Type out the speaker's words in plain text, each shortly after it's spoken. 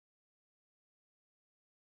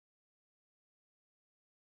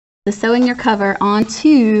the sewing your cover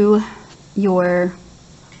onto your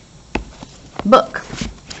book.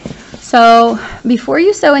 So before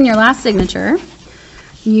you sew in your last signature,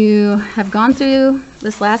 you have gone through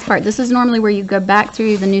this last part. This is normally where you go back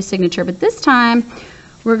through the new signature, but this time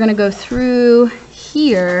we're going to go through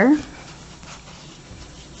here,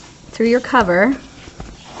 through your cover,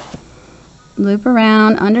 loop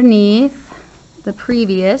around underneath the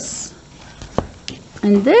previous,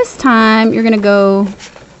 and this time you're going to go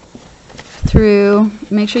through,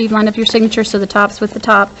 make sure you've lined up your signature so the top's with the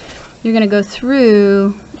top. You're going to go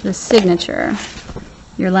through the signature,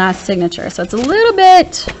 your last signature. So it's a little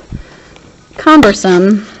bit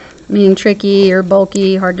cumbersome, meaning tricky or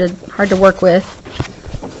bulky, hard to work with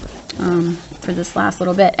for this last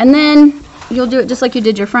little bit. And then you'll do it just like you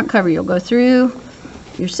did your front cover. You'll go through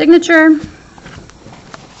your signature,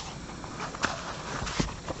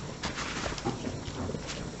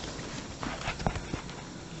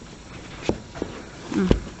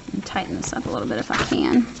 tighten this up a little bit if I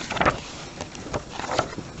can.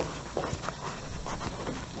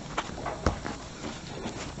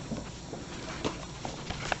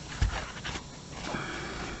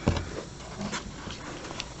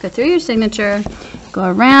 Go through your signature, go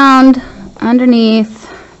around underneath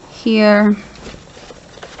here.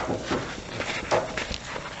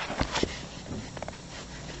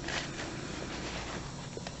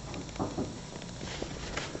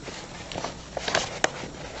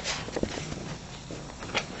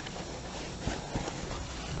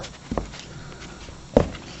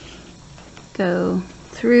 Go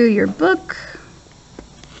through your book,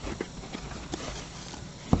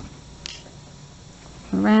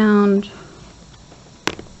 around,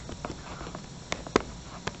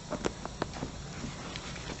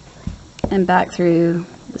 and back through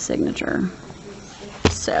the signature.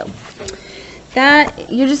 So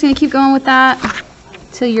that, you're just going to keep going with that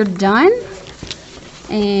till you're done,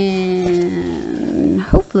 and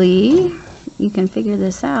hopefully you can figure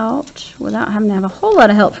this out without having to have a whole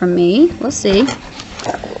lot of help from me. We'll see.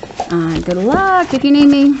 Good luck. If you need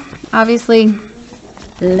me, obviously,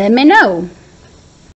 let me know.